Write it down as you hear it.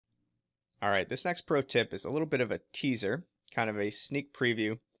All right, this next pro tip is a little bit of a teaser, kind of a sneak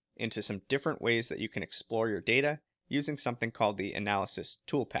preview into some different ways that you can explore your data using something called the Analysis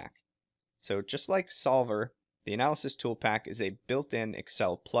ToolPak. So just like Solver, the Analysis ToolPak is a built-in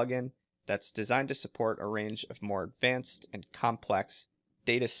Excel plugin that's designed to support a range of more advanced and complex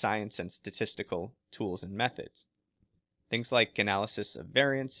data science and statistical tools and methods. Things like analysis of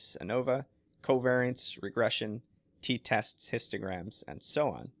variance, ANOVA, covariance, regression, t-tests, histograms, and so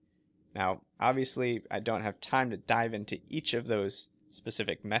on. Now, obviously, I don't have time to dive into each of those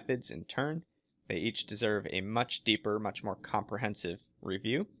specific methods in turn. They each deserve a much deeper, much more comprehensive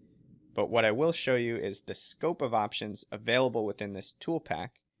review. But what I will show you is the scope of options available within this tool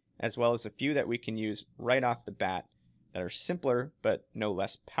pack, as well as a few that we can use right off the bat that are simpler but no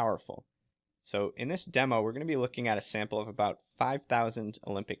less powerful. So in this demo, we're going to be looking at a sample of about 5,000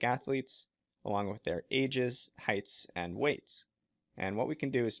 Olympic athletes, along with their ages, heights, and weights. And what we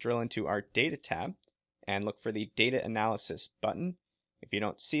can do is drill into our Data tab and look for the Data Analysis button. If you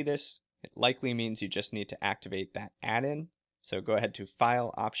don't see this, it likely means you just need to activate that add-in. So go ahead to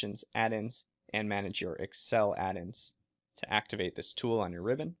File, Options, Add-ins, and manage your Excel add-ins to activate this tool on your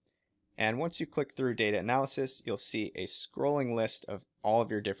ribbon. And once you click through Data Analysis, you'll see a scrolling list of all of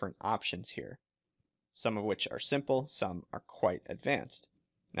your different options here, some of which are simple, some are quite advanced.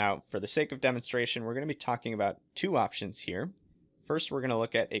 Now, for the sake of demonstration, we're going to be talking about two options here. First, we're going to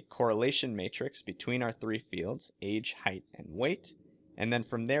look at a correlation matrix between our three fields, age, height, and weight. And then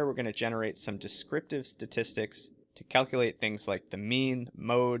from there, we're going to generate some descriptive statistics to calculate things like the mean,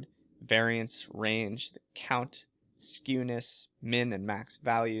 mode, variance, range, the count, skewness, min and max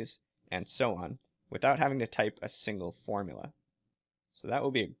values, and so on, without having to type a single formula. So that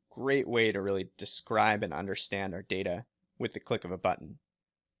will be a great way to really describe and understand our data with the click of a button.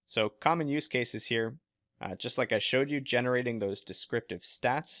 So common use cases here, just like I showed you, generating those descriptive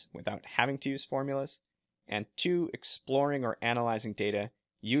stats without having to use formulas, and two, exploring or analyzing data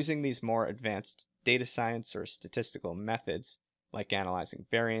using these more advanced data science or statistical methods like analyzing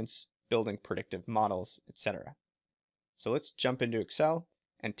variance, building predictive models, etc. So let's jump into Excel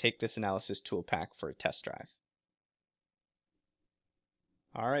and take this analysis tool pack for a test drive.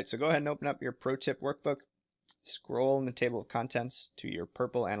 All right, so go ahead and open up your pro tip workbook, scroll in the table of contents to your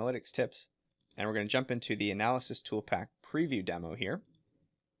purple analytics tips, and we're going to jump into the analysis tool pack preview demo here.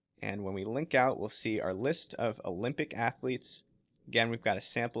 And when we link out, we'll see our list of Olympic athletes. Again, we've got a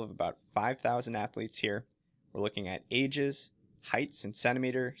sample of about 5,000 athletes here. We're looking at ages, heights in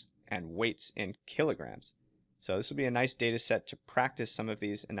centimeters, and weights in kilograms. So this will be a nice data set to practice some of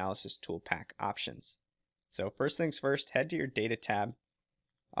these analysis tool pack options. So first things first, head to your Data tab.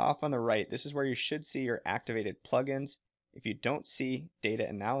 Off on the right, this is where you should see your activated plugins. If you don't see Data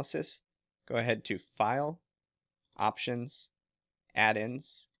Analysis, go ahead to File, Options,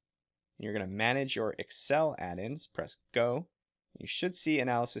 Add-ins. You're going to manage your Excel add-ins, press Go. You should see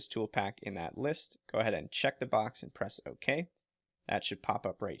Analysis Tool Pack in that list. Go ahead and check the box and press OK. That should pop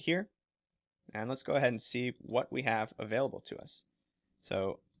up right here. And let's go ahead and see what we have available to us.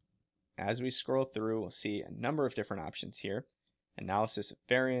 So as we scroll through, we'll see a number of different options here. Analysis of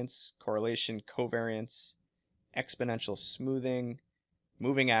variance, correlation, covariance, exponential smoothing,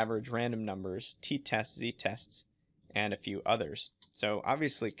 moving average, random numbers, t-tests, z-tests, and a few others. So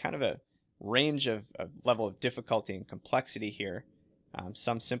obviously kind of a range of level of difficulty and complexity here.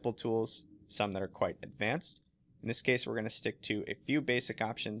 Some simple tools, some that are quite advanced. In this case, we're going to stick to a few basic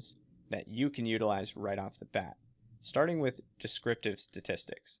options that you can utilize right off the bat, starting with descriptive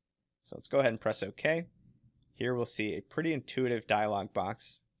statistics. So let's go ahead and press OK. Here we'll see a pretty intuitive dialog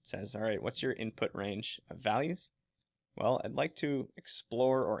box. It says, all right, what's your input range of values? Well, I'd like to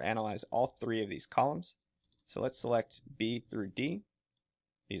explore or analyze all three of these columns. So let's select B through D.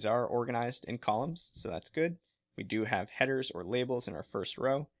 These are organized in columns, so that's good. We do have headers or labels in our first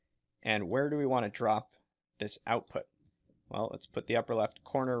row. And where do we want to drop this output? Well, let's put the upper left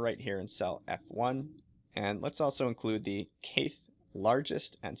corner right here in cell F1. And let's also include the kth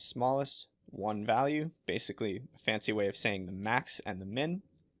largest and smallest one value, basically a fancy way of saying the max and the min.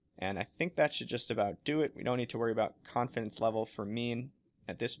 And I think that should just about do it. We don't need to worry about confidence level for mean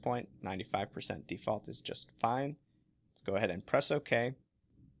at this point. 95% default is just fine. Let's go ahead and press OK.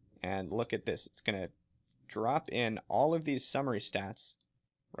 And look at this. It's going to drop in all of these summary stats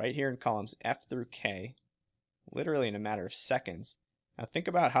right here in columns F through K, literally in a matter of seconds. Now think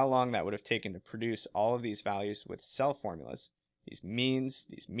about how long that would have taken to produce all of these values with cell formulas. These means,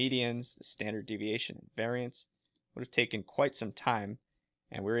 these medians, the standard deviation and variance would have taken quite some time,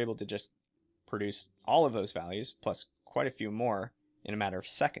 and we were able to just produce all of those values plus quite a few more in a matter of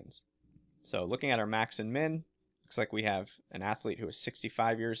seconds. So looking at our max and min, Looks like we have an athlete who was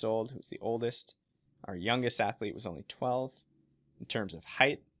 65 years old, who's the oldest. Our youngest athlete was only 12. In terms of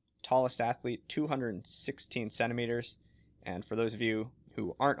height, tallest athlete, 216 centimeters. And for those of you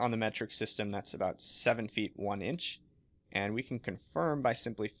who aren't on the metric system, that's about 7 feet 1 inch. And we can confirm by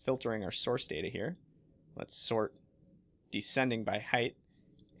simply filtering our source data here. Let's sort descending by height.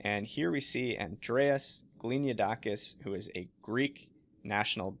 And here we see Andreas Gliniadakis, who is a Greek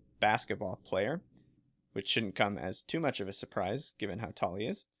national basketball player, which shouldn't come as too much of a surprise given how tall he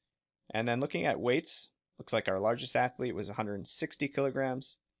is. And then looking at weights, looks like our largest athlete was 160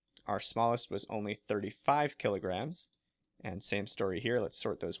 kilograms. Our smallest was only 35 kilograms. And same story here. Let's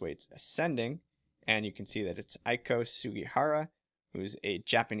sort those weights ascending. And you can see that it's Aiko Sugihara, who's a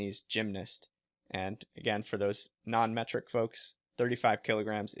Japanese gymnast. And again, for those non-metric folks, 35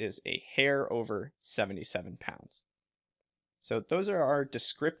 kilograms is a hair over 77 pounds. So those are our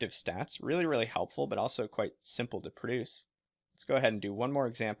descriptive stats. Really, really helpful, but also quite simple to produce. Let's go ahead and do one more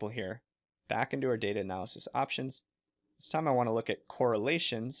example here. Back into our data analysis options. This time I want to look at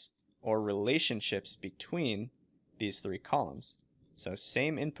correlations or relationships between these three columns. So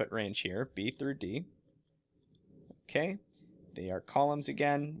same input range here, B through D. Okay, they are columns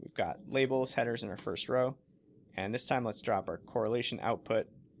again. We've got labels, headers in our first row. And this time let's drop our correlation output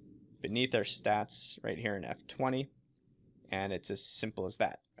beneath our stats right here in F20. And it's as simple as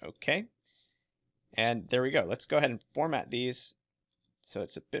that. Okay. And there we go. Let's go ahead and format these so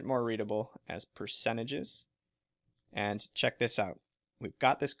it's a bit more readable as percentages. And check this out. We've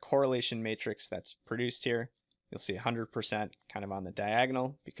got this correlation matrix that's produced here. You'll see 100% kind of on the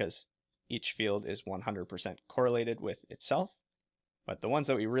diagonal because each field is 100% correlated with itself. But the ones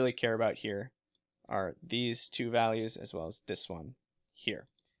that we really care about here are these two values as well as this one here.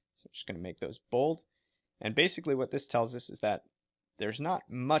 So I'm just going to make those bold. And basically what this tells us is that there's not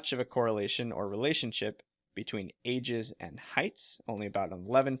much of a correlation or relationship between ages and heights, only about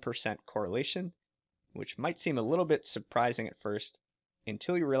 11% correlation, which might seem a little bit surprising at first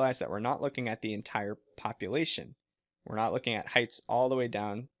until you realize that we're not looking at the entire population. We're not looking at heights all the way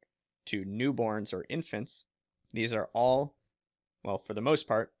down to newborns or infants. These are all, well, for the most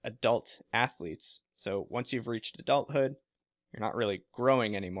part, adult athletes. So once you've reached adulthood, you're not really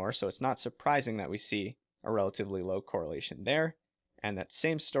growing anymore, so it's not surprising that we see a relatively low correlation there, and that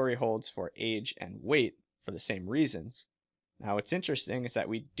same story holds for age and weight for the same reasons. Now what's interesting is that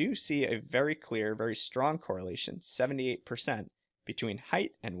we do see a very clear, very strong correlation, 78%, between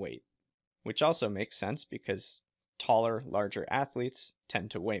height and weight, which also makes sense because taller, larger athletes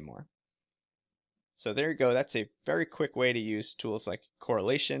tend to weigh more. So there you go. That's a very quick way to use tools like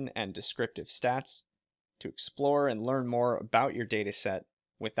correlation and descriptive stats to explore and learn more about your data set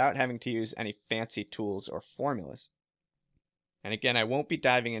without having to use any fancy tools or formulas. And again, I won't be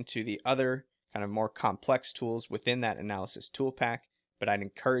diving into the other kind of more complex tools within that analysis tool pack, but I'd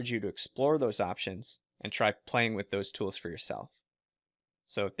encourage you to explore those options and try playing with those tools for yourself.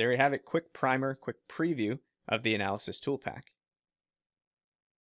 So there you have it, quick primer, quick preview of the analysis tool pack.